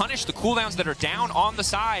angle to punish the cooldowns that are down on the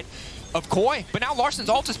side of Koi. But now Larson's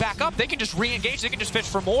ult is back up. They can just re-engage. They can just fish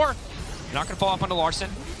for more. They're not going to fall up onto Larson.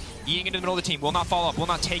 Ying into the middle of the team. Will not follow up. Will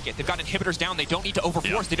not take it. They've got inhibitors down. They don't need to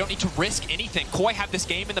overforce. Yep. They don't need to risk anything. Koi have this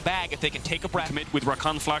game in the bag if they can take a breath. Commit with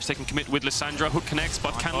Rakan Flash. They can commit with Lissandra. Hook connects,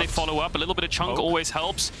 but can they follow up? A little bit of chunk always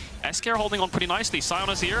helps. SK are holding on pretty nicely. Scion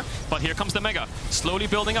is here, but here comes the Mega. Slowly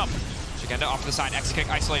building up. Shigenda off to the side.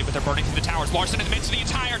 X-Kick isolated, but they're burning through the towers. Larson in the midst of the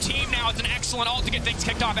entire team now. It's an excellent ult to get things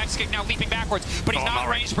kicked off. X-Kick now leaping backwards, but he's not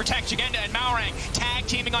in range to protect Shigenda and Malrang. Tag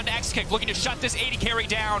teaming onto X-Kick, looking to shut this 80 carry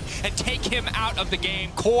down and take him out of the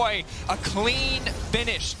game. Koi, a clean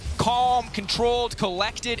finish. Calm, controlled,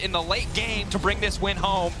 collected in the late game to bring this win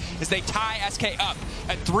home as they tie SK up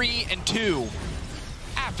at 3-2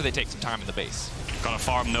 after they take some time in the base. Gotta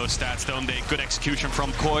farm those stats, don't they? Good execution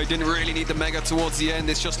from Koi. Didn't really need the Mega towards the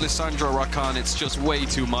end. It's just Lissandra Rakan. It's just way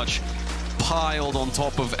too much piled on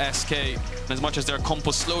top of SK. And as much as their comp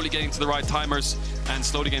was slowly getting to the right timers and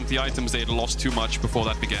slowly getting to the items, they had lost too much before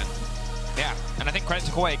that began. Yeah, and I think credit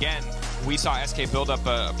to Koi again. We saw SK build up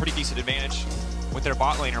a pretty decent advantage with their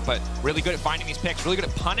bot laner, but really good at finding these picks, really good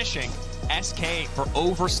at punishing SK for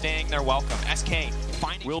overstaying their welcome. SK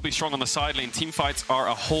Will be strong on the side lane. Team fights are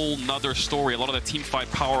a whole nother story. A lot of the team fight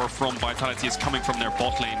power from Vitality is coming from their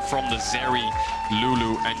bot lane, from the Zeri,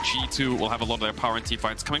 Lulu, and G2 will have a lot of their power in team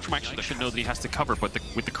fights coming from actually. I should know that he has to cover, but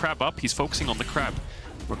with the crab up, he's focusing on the crab.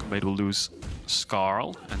 Broken Blade will lose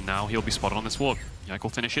Skarl, and now he'll be spotted on this wall. Yike will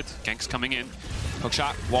finish it. Gank's coming in. Hook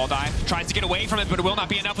shot, wall dive, tries to get away from it, but it will not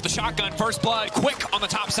be enough with the shotgun. First blood, quick on the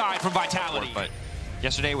top side from Vitality. But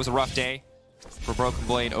yesterday was a rough day for Broken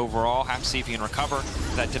Blade overall. Have to see if he can recover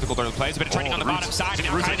that difficult early plays. A bit of training on the bottom side, and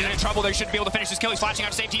now kind of in trouble. They shouldn't be able to finish this kill. He's flashing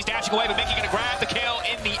out to safety, he's dashing away, but Mickey gonna grab the kill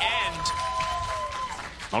in the end.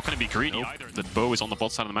 Not going to be greedy either. That Bo is on the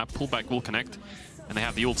bot side of the map. Pullback will connect. And they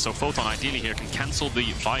have the ult, so Photon ideally here can cancel the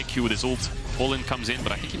Vi-Q with his ult. All-in comes in,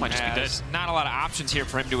 but I think he might just be dead. There's not a lot of options here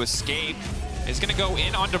for him to escape. It's going to go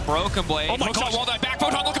in onto Broken Blade. Oh my gosh. Wall dive back.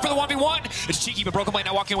 Photon looking for the 1v1. It's cheeky, but Broken Blade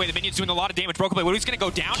now walking away. The minion's doing a lot of damage. Broken Blade, he's going to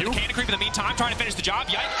go down to the cannon creep in the meantime, trying to finish the job.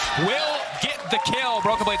 Yike will get the kill.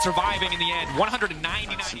 Broken Blade surviving in the end.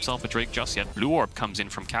 199. Himself a Drake just yet. Blue Orb comes in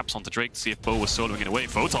from Caps onto Drake to see if Bo was soloing it away.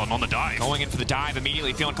 Photon on the dive. Going in for the dive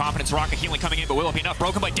immediately, feeling confidence. Rocket healing coming in, but will it be enough?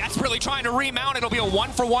 Broken Blade desperately trying to remount. It'll be a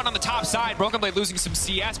 1-for-1 on the top side. Broken Blade losing some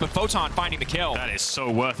CS, but Photon finding the kill. That is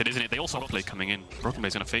so worth it, isn't it? They also have play coming in. Broken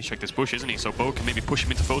Blade's going to face check this bush, isn't he? So Bo can maybe push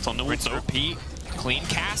him into Photon. No rinse and repeat. Clean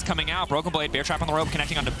cast coming out. Broken Blade, bear trap on the rope,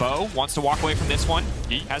 connecting onto Bo. Wants to walk away from this one.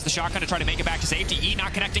 Has the shotgun to try to make it back to safety. E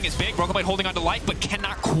not connecting is big. Broken Blade holding onto life, but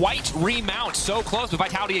cannot quite remount. So close, but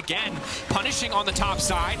Vitality again punishing on the top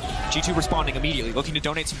side. G2 responding immediately, looking to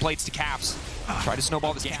donate some plates to Caps. Try to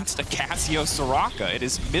snowball this against a Cassio Soraka. It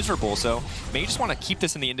is miserable, so may just want to keep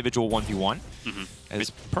this in the individual 1v1, as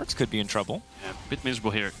Perks could be in trouble. Yeah, a bit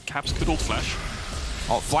miserable here. Caps could ult flash.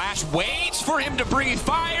 Oh, Flash waits for him to breathe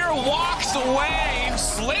fire, walks away,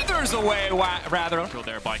 slithers away, rather. Killed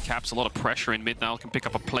there by Caps, a lot of pressure in mid now, can pick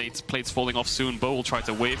up a plate. Plate's falling off soon. Bo will try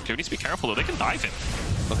to wave clear. Needs to be careful though, they can dive him.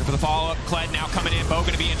 Looking for the follow-up. Kled now coming in. Bo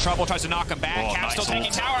gonna be in trouble, tries to knock him back. Oh, Caps nice still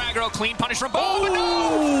taking ult. tower aggro. Clean punish from Bo, but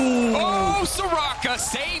no! Oh, Soraka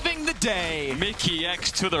saving the day. Mickey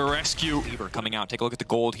X to the rescue. Bieber coming out. Take a look at the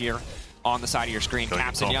gold here on the side of your screen. Going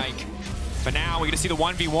Caps and Yike. But now we're going to see the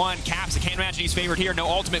 1v1. Caps, I can't imagine he's favored here. No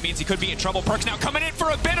ultimate means he could be in trouble. Perks now coming in for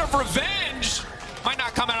a bit of revenge. Might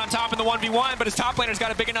not come out on top in the 1v1, but his top laner's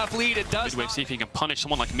got a big enough lead. It does. Midwave, see if he can punish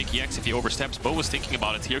someone like Mickey X if he oversteps. Bo was thinking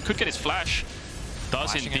about it here. Could get his flash.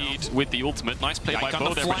 Does Flashing indeed out. with the ultimate. Nice play by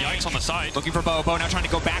Bo there, but Yike's on the side. Looking for Bo. Bo now trying to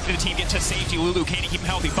go back to the team, get to safety. Lulu can't keep him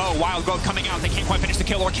healthy. Bo, Wild Growth coming out. They can't quite finish the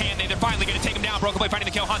kill, or can they? They're finally going to take him down. Broken Blade finding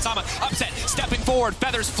the kill. Hansama, Upset, stepping forward.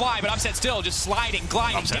 Feathers fly, but Upset still just sliding,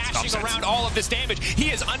 gliding, dashing around all of this damage. He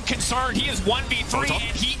is unconcerned. He is 1v3, Photon.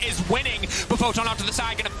 and he is winning. But Photon off to the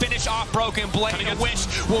side, going to finish off Broken Blade. A wish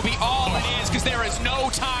will be all it is, because there is no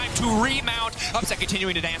time to remount. Upset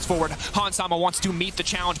continuing to dance forward. Hansama wants to meet the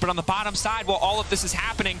challenge, but on the bottom side, while all of this is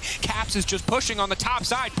happening, Caps is just pushing on the top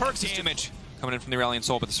side. Perks damage coming in from the Aurelion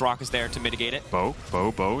Soul, but the Soraka is there to mitigate it. Bo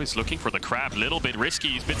is looking for the crab. Little bit risky.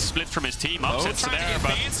 He's been split from his team. Upset's trying there, to get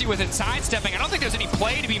but fancy with it, sidestepping. I don't think there's any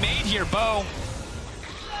play to be made here. Bo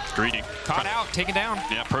greedy. caught out, taken down.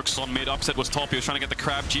 Yeah, Perks on mid. Upset was top. He was trying to get the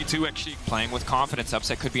crab. G2 actually Playing with confidence.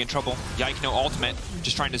 Upset could be in trouble. Yike, no ultimate.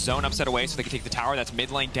 Just trying to zone Upset away so they can take the tower. That's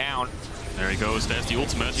mid lane down. There he goes. There's the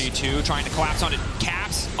ultimate. G2 trying to collapse onto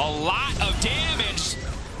Caps. A lot of damage.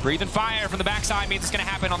 Breathing fire from the backside means it's going to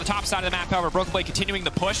happen on the top side of the map. However, Broken Blade continuing the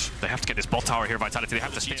push. They have to get this bot tower here, Vitality. They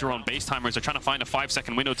have to stay their own base timers. They're trying to find a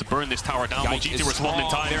 5-second window to burn this tower down. Will G2 respond in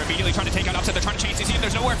time? They're immediately trying to take out Upset. They're trying to chase his team.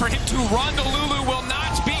 There's nowhere for him to run. The Lulu will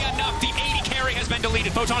not be enough. The 80 carry has been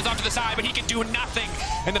deleted. Photon is off to the side, but he can do nothing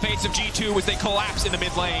in the face of G2 as they collapse in the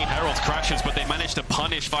mid lane. Herald crashes, but they managed to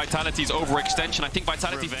punish Vitality's overextension. I think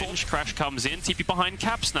Vitality Revenge crash comes in. TP behind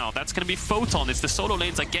Caps now. That's going to be Photon. It's the solo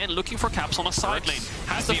lanes again looking for Caps on a side lane.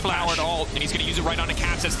 Has the flash. Ult, and he's going to use it right onto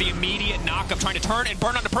Caps. That's the immediate knock-up, trying to turn and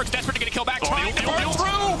burn onto Perks. Desperate to get a kill back. Trying to burn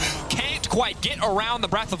through. Can't quite get around the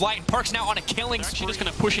Breath of Light, and Perks now on a killing spree. Just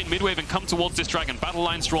going to push in midwave and come towards this dragon. Battle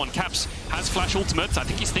lines drawn. Caps has flash ultimate. I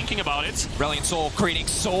think he's thinking about it. Aurelion Soul creating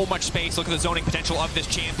so much space. Look at the zoning potential of this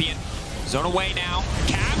champion. Zone away now.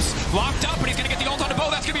 Caps locked up, but he's going to get the ult onto Bo.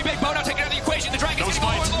 That's going to be a big. Bo now taking out of the equation. The dragon's getting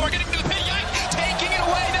lower and lower, getting to the pit. Yike, taking it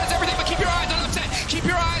away. That's everything, but keep your eyes on Upset. Keep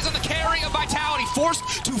your eyes on the carry of Vitality.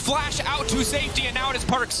 Forced to flash out to safety, and now it is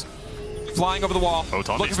Perks. Flying over the wall,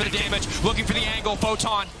 Photon looking for the damage, looking for the angle.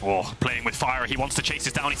 Photon. Oh, playing with fire. He wants to chase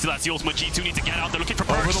this down. He still has the ultimate. G2 needs to get out. They're looking for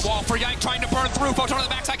Perks. Over the wall for Yike, trying to burn through. Photon on the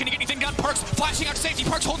backside, can he get anything done? Perks flashing out to safety.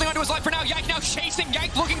 Perks holding onto his life for now. Yike now chasing.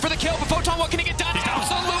 Yike looking for the kill, but Photon, what can he get done?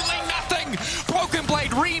 Absolutely nothing. Broken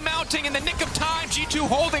Blade remounting in the nick of time. G2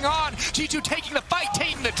 holding on. G2 taking the fight,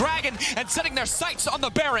 taking the Dragon and setting their sights on the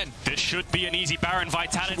Baron. This should be an easy Baron.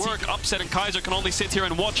 Vitality work. Upset and Kaiser can only sit here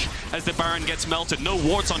and watch as the Baron gets melted. No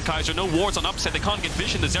wards on Kaiser, no wards on Upset. They can't get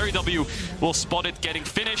vision. The Zeri W will spot it getting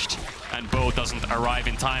finished, and Bo doesn't arrive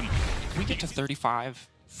in time. If we get to 35,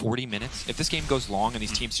 40 minutes, if this game goes long and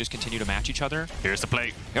these teams just continue to match each other. Here's the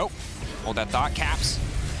play. Nope. Hold that thought, Caps.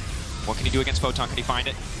 What can he do against Photon? Can he find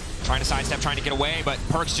it? Trying to sidestep, trying to get away, but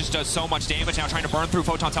Perks just does so much damage now, trying to burn through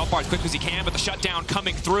Photon's health bar as quick as he can, but the shutdown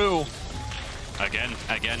coming through. Again.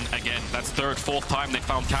 That's third, fourth time they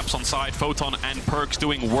found Caps on side. Photon and Perks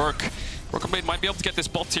doing work. Brokenblade might be able to get this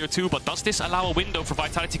bot tier 2, but does this allow a window for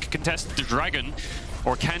Vitality to contest the Dragon?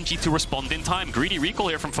 Or can G2 respond in time? Greedy recall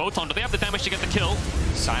here from Photon. Do they have the damage to get the kill?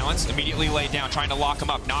 Silence immediately laid down, trying to lock him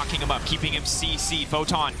up, knocking him up, keeping him CC.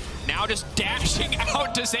 Photon now just dashing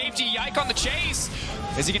out to safety. Yike on the chase.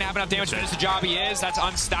 Is he going to have enough damage to finish the job? He is. That's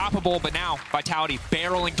unstoppable. But now, Vitality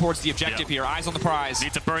barreling towards the objective here. Eyes on the prize.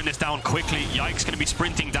 Need to burn this down quickly. Yike's going to be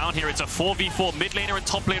sprinting down here. It's a 4v4. Mid laner and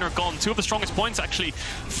top laner gone. Two of the strongest points, actually,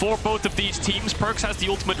 for both of these teams. Perks has the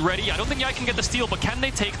ultimate ready. I don't think Yike can get the steal, but can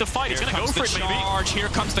they take the fight? He's going to go for it, maybe. Here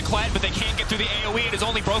comes the Kled, but they can't get through the AoE. It is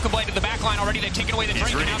only Brokenblade in the backline already. They've taken away the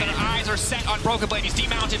drink, and now their eyes are set on Brokenblade. He's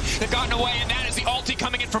demounted. They've gotten away, and that is the ulti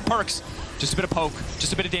coming in from Perks. Just a bit of poke,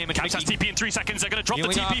 just a bit of damage. Caps has TP in 3 seconds. They're going to drop the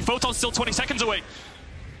TP. Up. Photon's still 20 seconds away.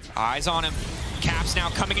 Eyes on him. Caps now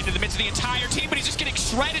coming into the midst of the entire team, but he's just getting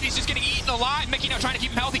shredded. He's just getting eaten alive. Mickey now trying to keep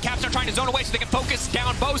him healthy. Caps now trying to zone away so they can focus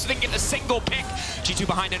down Bo so they can get a single pick. G2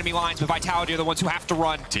 behind enemy lines, but Vitality are the ones who have to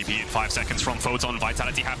run. TP in 5 seconds from Photon.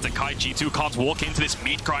 Vitality have to kite. G2 can't walk into this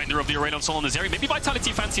meat grinder of the Array on Sol and the Zeri. Maybe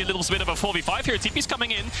Vitality fancy a little bit of a 4v5 here. TP's coming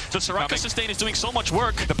in. The Soraka sustain is doing so much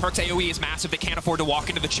work. The Perks AoE is massive. They can't afford to walk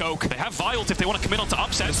into the choke. They have Violed if they want to commit onto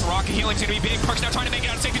Upset. The Soraka healing's going to be big. Perks now trying to make it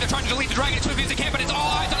out of safety. They're trying to delete the Dragon as quickly as they can, but it's all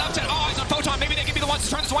eyes on Upset, all eyes on Photon. Maybe they can be the ones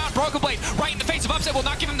to turn this around. Brokenblade right in the face of Upset will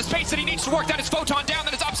not give him the space that he needs to work. That is Photon down.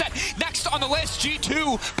 That is Upset next on the list.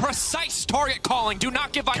 G2 precise target calling. Do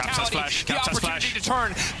not give Vitality the opportunity to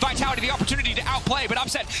turn. Vitality the opportunity to outplay, but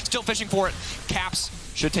Upset still fishing for it. Caps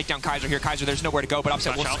should take down Kaiser here. Kaiser, there's nowhere to go, but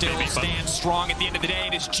Upset will still stand strong at the end of the day.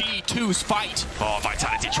 It is G2's fight. Oh,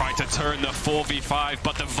 Vitality trying to turn the 4v5,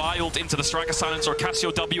 but the Violed into the Striker Silence or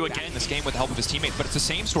Cassio W again. In this game with the help of his teammates, but it's the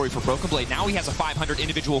same story for Brokenblade. Now he has a 500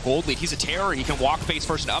 individual gold lead. He's a terror. He can walk face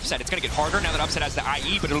first into Upset. It's going to get harder now that Upset has the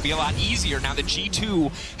IE, but it'll be a lot easier now that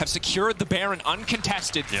G2 have secured the Baron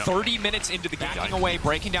uncontested. 30 minutes into the game. Backing away,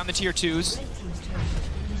 breaking down the tier 2s.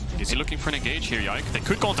 Is he looking for an engage here, Yike? They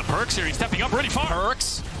could go into Perks here. He's stepping up really far.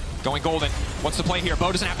 Perks going golden. What's the play here?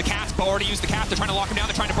 Bo doesn't have the cast. Bo already used the cast. They're trying to lock him down.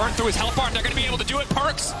 They're trying to burn through his health bar, and they're going to be able to do it.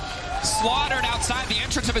 Perks slaughtered outside the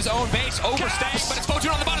entrance of his own base. Overstaying, but it's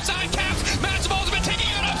Photon on the bottom side. Caps, massive ultimate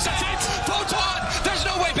taking out Upset. Photon, there's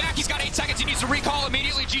no way back. He's got 8 seconds. He needs to recall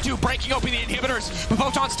immediately. G2 breaking open the inhibitors, but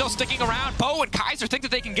Photon's still sticking around. Bo and Kaiser think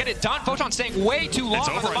that they can get it done. Photon's staying way too long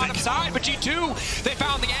on the bottom side, but G2, they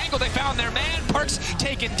found the angle. They found their man. Perks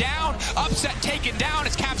taken down. Upset taken down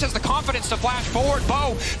as Caps has the confidence to flash forward.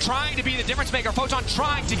 Bo trying to be the difference maker. Photon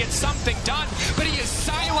trying to get something done, but he is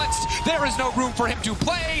silenced. There is no room for him to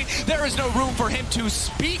play. There is no room for him to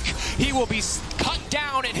speak. He will be cut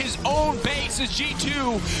down in his own base as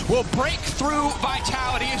G2 will break through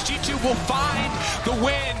Vitality, as G2 will find the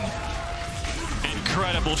win.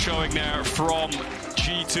 Incredible showing there from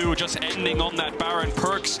G2, just ending on that Baron.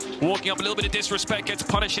 Perks walking up a little bit of disrespect, gets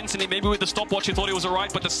punished instantly. Maybe with the stopwatch he thought he was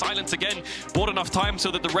alright, but the silence again bought enough time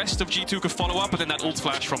so that the rest of G2 could follow up, and then that ult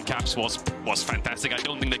flash from Caps was fantastic. I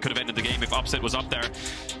don't think they could have ended the game if Upset was up there,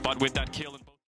 but with that kill...